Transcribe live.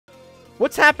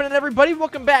What's happening, everybody?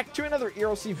 Welcome back to another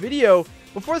ERLC video.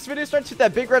 Before this video starts, hit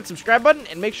that big red subscribe button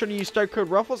and make sure to use star code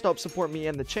Ruffles to help support me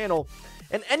and the channel.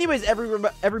 And anyways,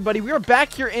 everybody, we are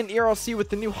back here in ERLC with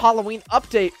the new Halloween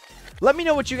update. Let me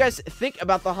know what you guys think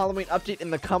about the Halloween update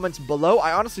in the comments below.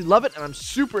 I honestly love it, and I'm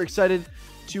super excited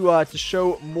to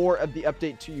show more of the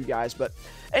update to you guys. But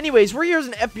anyways, we're here as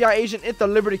an FBI agent at the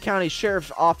Liberty County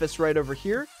Sheriff's Office right over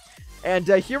here. And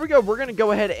here we go. We're going to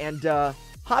go ahead and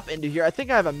hop into here. I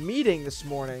think I have a meeting this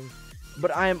morning,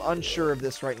 but I am unsure of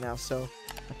this right now, so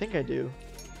I think I do.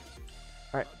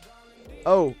 Alright.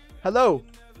 Oh, hello.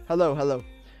 Hello.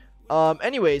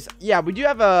 Anyways, yeah, we do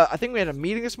have I think we had a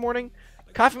meeting this morning.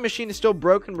 Coffee machine is still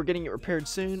broken. We're getting it repaired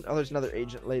soon. Oh, there's another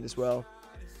agent late as well.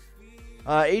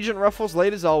 Agent Ruffles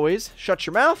late as always. Shut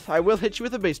your mouth. I will hit you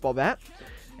with a baseball bat.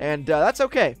 And that's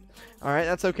okay. Alright,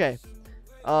 that's okay.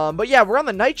 But yeah, we're on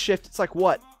the night shift. It's like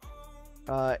what?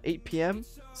 8 p.m.,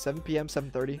 7 p.m.,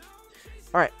 7:30.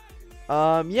 Alright.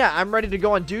 Yeah, I'm ready to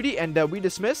go on duty, and we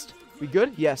dismissed. We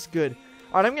good? Yes, good.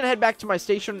 Alright, I'm gonna head back to my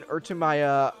station, or to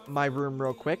my my room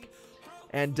real quick.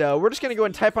 And we're just gonna go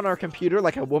and type on our computer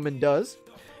like a woman does.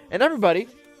 And everybody,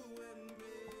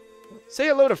 say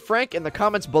hello to Frank in the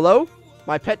comments below.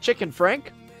 My pet chicken,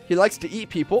 Frank. He likes to eat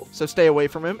people, so stay away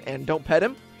from him and don't pet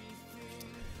him.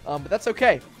 But that's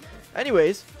okay.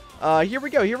 Anyways, here we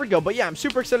go. But yeah, I'm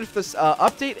super excited for this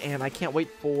update, and I can't wait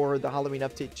for the Halloween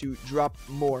update to drop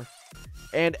more.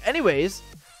 And anyways,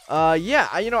 yeah,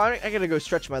 I gotta go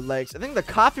stretch my legs. I think the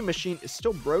coffee machine is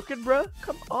still broken, bruh.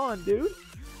 Come on, dude.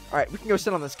 All right, we can go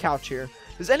sit on this couch here.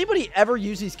 Does anybody ever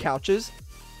use these couches?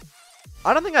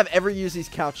 I don't think I've ever used these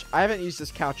couch. I haven't used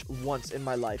this couch once in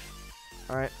my life.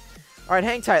 All right,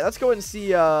 hang tight. Let's go ahead and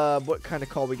see what kind of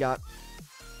call we got.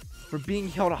 We're being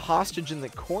held hostage in the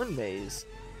corn maze.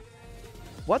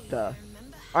 What the?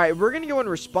 All right, we're gonna go and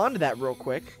respond to that real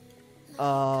quick.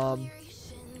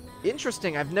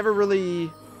 Interesting. I've never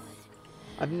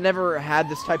had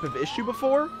this type of issue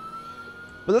before.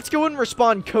 But let's go and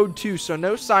respond code 2, so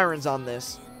no sirens on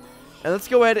this. And let's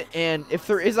go ahead, and if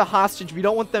there is a hostage, we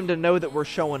don't want them to know that we're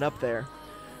showing up there.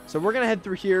 So we're gonna head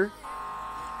through here,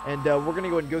 and we're gonna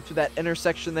go and go through that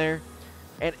intersection there.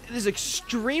 And it is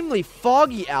extremely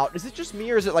foggy out. Is it just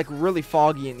me, or is it like really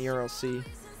foggy in ERLC?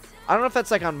 I don't know if that's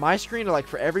like on my screen or like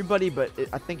for everybody, but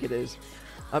I think it is.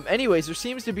 Anyways, there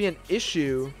seems to be an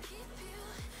issue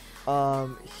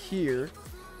here.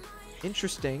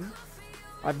 Interesting.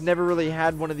 I've never really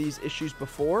had one of these issues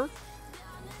before.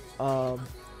 But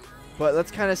let's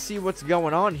kind of see what's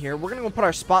going on here. We're going to go put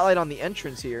our spotlight on the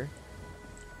entrance here.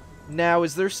 Now,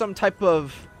 is there some type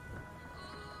of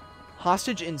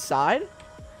hostage inside?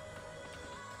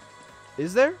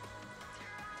 Is there?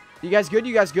 You guys good?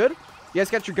 You guys good? You guys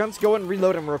got your guns? Go and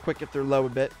reload them real quick if they're low a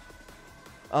bit.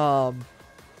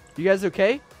 You guys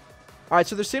okay? Alright,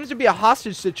 so there seems to be a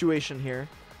hostage situation here.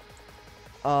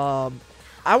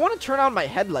 I want to turn on my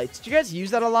headlights. Do you guys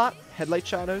use that a lot? Headlight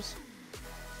shadows?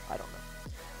 I don't know.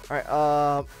 Alright,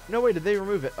 no, wait, did they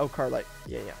remove it? Oh, car light.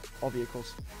 Yeah. All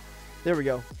vehicles. There we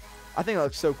go. I think that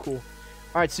looks so cool.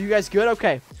 Alright, so you guys good?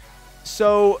 Okay.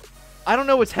 So, I don't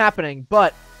know what's happening,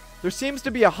 but there seems to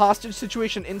be a hostage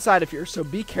situation inside of here, so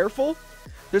be careful.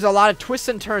 There's a lot of twists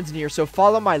and turns in here, so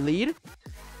follow my lead.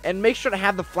 And make sure to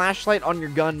have the flashlight on your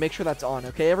gun. Make sure that's on,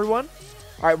 okay, everyone?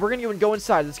 Alright, we're going to go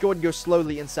inside. Let's go ahead and go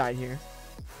slowly inside here.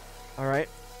 Alright.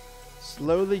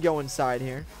 Slowly go inside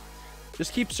here.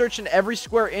 Just keep searching every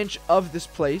square inch of this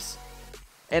place.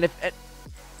 And if...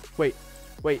 Wait.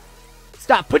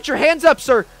 Stop. Put your hands up,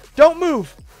 sir. Don't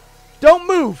move. Don't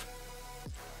move.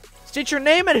 State your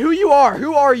name and who you are.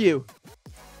 Who are you?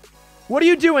 What are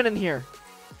you doing in here?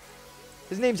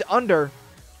 His name's Under.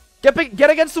 Get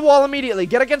against the wall immediately.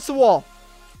 Get against the wall.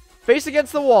 Face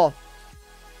against the wall.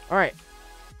 Alright.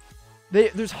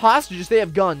 There's hostages. They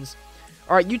have guns.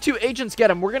 Alright, you two agents get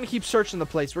them. We're going to keep searching the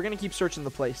place.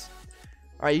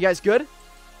 Alright, you guys good?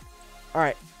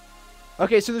 Alright.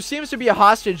 Okay, so there seems to be a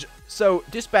hostage. So,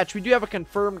 dispatch, we do have a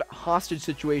confirmed hostage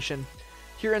situation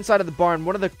here inside of the barn.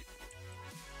 One of the...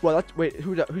 Well, wait,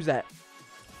 who's that?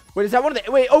 Wait, is that one of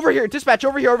the... Wait, over here. Dispatch,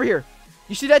 over here.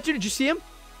 You see that dude? Did you see him?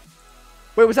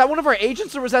 Wait, was that one of our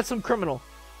agents, or was that some criminal?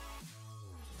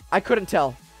 I couldn't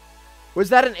tell. Was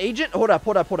that an agent? Hold up.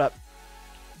 I'm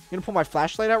gonna pull my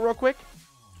flashlight out real quick.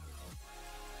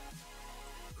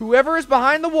 Whoever is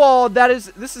behind the wall, this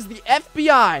is the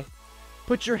FBI.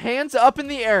 Put your hands up in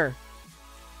the air.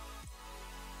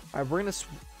 Alright, we're gonna...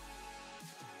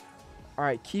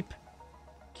 Alright, keep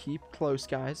close,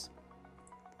 guys.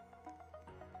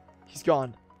 He's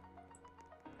gone.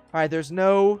 Alright, there's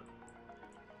no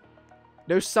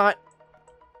sign.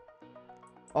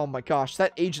 Oh my gosh,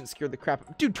 that agent scared the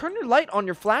crap. Dude, turn your light on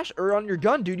your flash or on your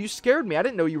gun, dude. You scared me. I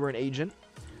didn't know you were an agent.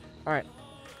 All right,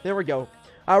 there we go.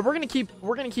 We're gonna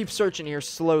keep searching here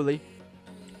slowly.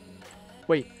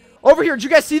 Wait, over here. Did you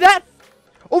guys see that?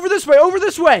 Over this way. Over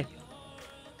this way.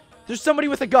 There's somebody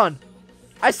with a gun.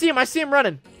 I see him. I see him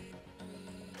running.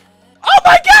 Oh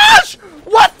my gosh!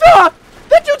 What the?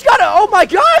 That dude's got a. Oh my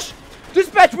gosh!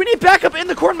 Dispatch, we need backup in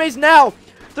the corn maze now.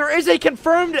 There is a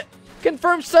confirmed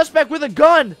suspect with a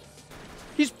gun.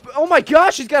 Oh my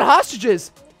gosh, he's got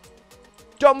hostages.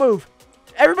 Don't move.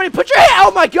 Everybody put your hand.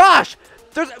 Oh my gosh.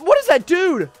 What is that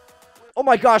dude? Oh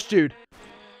my gosh, dude.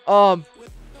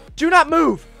 Do not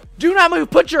move. Do not move.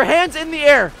 Put your hands in the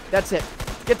air. That's it.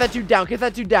 Get that dude down. Get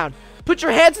that dude down. Put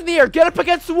your hands in the air. Get up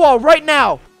against the wall right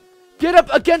now. Get up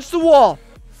against the wall.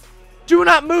 Do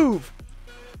not move.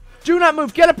 Do not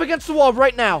move. Get up against the wall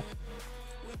right now.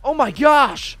 Oh my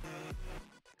gosh.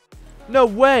 No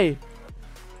way.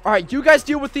 Alright, you guys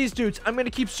deal with these dudes. I'm going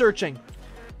to keep searching.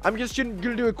 I'm just going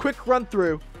to do a quick run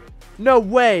through. No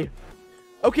way.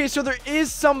 Okay, so there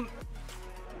is some...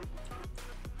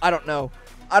 I don't know.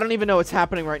 I don't even know what's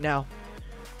happening right now.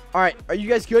 Alright, are you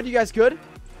guys good? You guys good?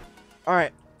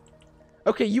 Alright.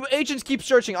 Okay, you agents keep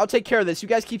searching. I'll take care of this. You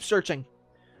guys keep searching.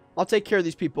 I'll take care of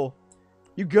these people.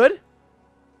 You good?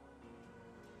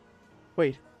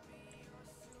 Wait.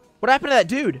 What happened to that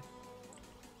dude?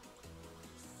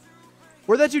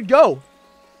 Where'd that dude go?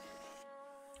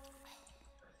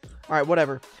 Alright,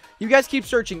 whatever. You guys keep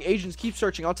searching. Agents, keep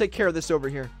searching. I'll take care of this over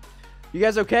here. You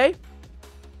guys okay?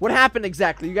 What happened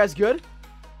exactly? You guys good?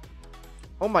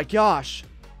 Oh my gosh.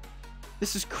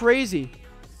 This is crazy.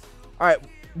 Alright,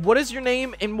 what is your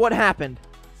name and what happened?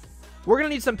 We're gonna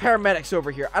need some paramedics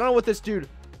over here. I don't know what this dude...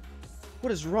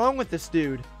 What is wrong with this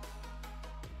dude?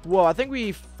 Whoa, I think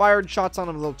we fired shots on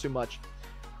him a little too much.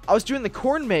 I was doing the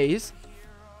corn maze.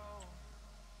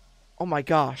 Oh my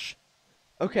gosh.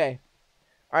 Okay.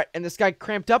 Alright, and this guy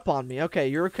cramped up on me. Okay,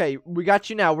 you're okay. We got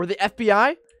you now. We're the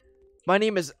FBI. My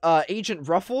name is Agent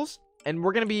Ruffles, and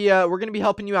we're gonna be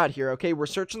helping you out here, okay? We're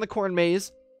searching the corn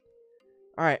maze.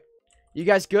 Alright. You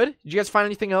guys good? Did you guys find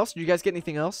anything else? Did you guys get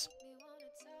anything else?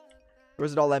 Or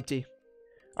is it all empty?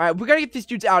 Alright, we gotta get these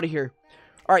dudes out of here.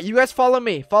 Alright, you guys follow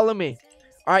me. Follow me.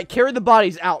 Alright, carry the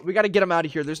bodies out. We gotta get them out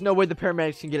of here. There's no way the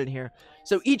paramedics can get in here.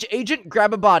 So each agent,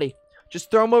 grab a body.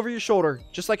 Just throw them over your shoulder,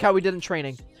 just like how we did in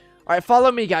training. Alright,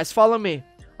 follow me, guys. Follow me.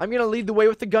 I'm gonna lead the way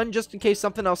with the gun just in case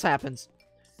something else happens.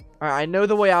 Alright, I know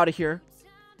the way out of here.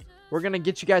 We're gonna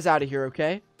get you guys out of here,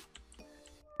 okay?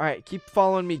 Alright, keep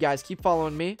following me, guys. Keep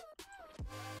following me.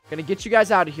 Gonna get you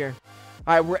guys out of here.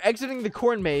 Alright, we're exiting the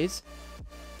corn maze.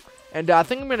 And I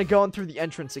think I'm gonna go in through the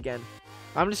entrance again.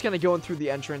 I'm just gonna go in through the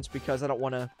entrance because I don't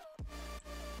wanna...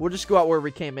 We'll just go out where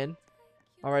we came in.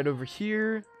 Alright, over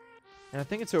here. And I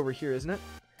think it's over here, isn't it?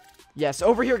 Yes,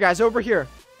 over here, guys. Over here.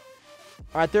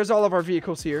 Alright, there's all of our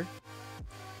vehicles here.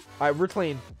 Alright, we're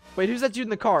clean. Wait, who's that dude in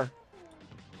the car?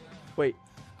 Wait.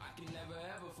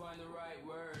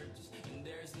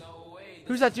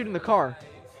 Who's that dude in the car?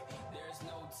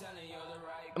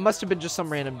 It must have been just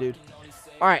some random dude.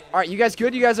 Alright, you guys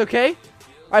good? You guys okay?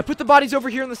 Alright, put the bodies over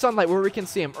here in the sunlight where we can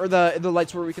see them. Or the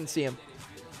lights where we can see them.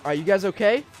 Alright, you guys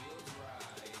okay?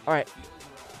 Alright.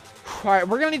 Alright,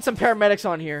 we're gonna need some paramedics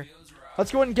on here.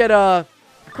 Let's go ahead and get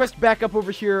request backup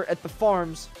over here at the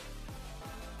farms.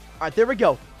 Alright, there we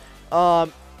go.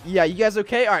 Yeah, you guys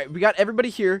okay? Alright, we got everybody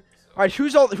here. Alright, who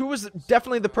was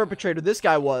definitely the perpetrator? This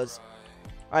guy was.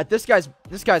 Alright, this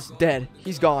guy's dead.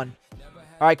 He's gone.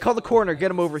 Alright, call the coroner, get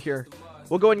him over here.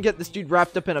 We'll go ahead and get this dude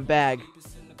wrapped up in a bag.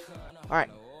 Alright.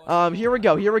 Here we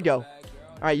go. Here we go.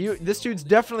 Alright, this dude's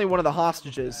definitely one of the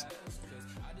hostages.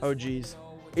 Oh, jeez.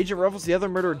 Agent Ruffles, the other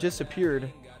murderer, disappeared.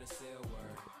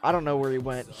 I don't know where he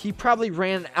went. He probably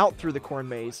ran out through the corn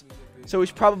maze. So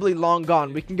he's probably long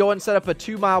gone. We can go and set up a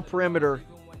 2-mile perimeter.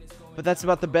 But that's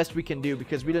about the best we can do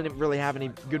because we didn't really have any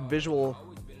good visual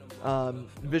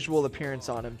appearance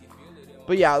on him.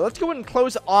 But yeah, let's go ahead and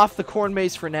close off the corn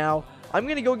maze for now. I'm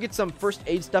gonna go get some first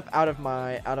aid stuff out of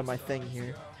my thing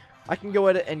here. I can go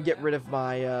ahead and get rid of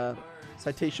my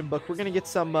citation book. We're gonna get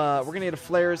some. We're gonna get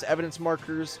flares, evidence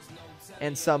markers,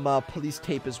 and some police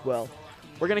tape as well.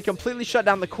 We're gonna completely shut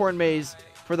down the corn maze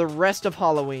for the rest of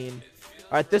Halloween.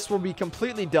 All right, this will be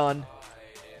completely done.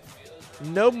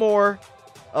 No more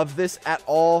of this at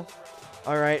all.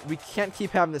 All right, we can't keep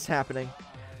having this happening.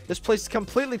 This place is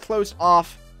completely closed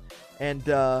off. And,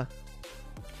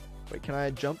 wait, can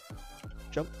I jump?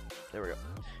 Jump. There we go.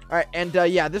 Alright, and,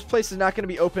 yeah, this place is not going to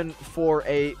be open for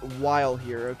a while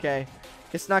here, okay?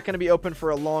 It's not going to be open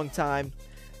for a long time.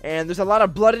 And there's a lot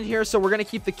of blood in here, so we're going to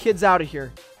keep the kids out of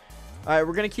here. All right,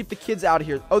 we're going to keep the kids out of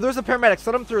here. Oh, there's the paramedics.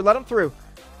 Let them through. Let them through.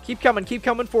 Keep coming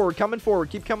forward. Coming forward.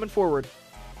 Keep coming forward.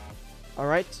 All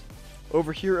right.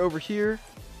 Over here, over here.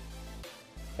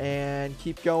 And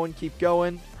keep going, keep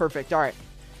going. Perfect. All right.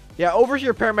 Yeah, over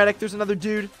here, paramedic. There's another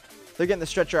dude. They're getting the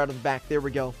stretcher out of the back. There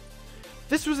we go.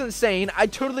 This was insane. I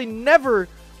totally never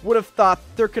would have thought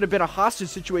there could have been a hostage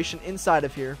situation inside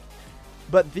of here.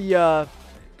 But the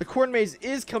corn maze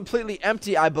is completely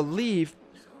empty, I believe.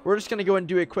 We're just going to go and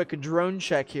do a quick drone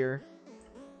check here.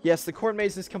 Yes, the corn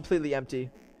maze is completely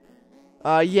empty.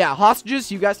 Yeah,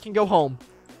 hostages, you guys can go home.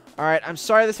 Alright, I'm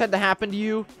sorry this had to happen to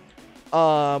you.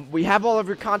 We have all of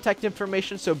your contact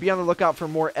information, so be on the lookout for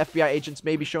more FBI agents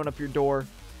maybe showing up your door.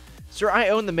 Sir, I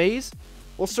own the maze?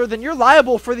 Well, sir, then you're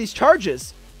liable for these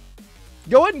charges.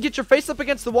 Go ahead and get your face up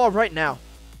against the wall right now.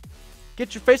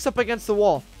 Get your face up against the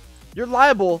wall. You're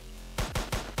liable.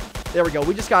 There we go.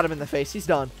 We just got him in the face. He's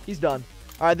done. He's done.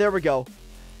 Alright, there we go.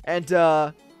 And,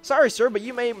 sorry, sir, but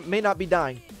you may not be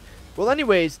dying. Well,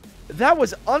 anyways, that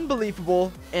was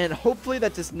unbelievable, and hopefully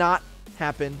that does not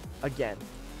happen again.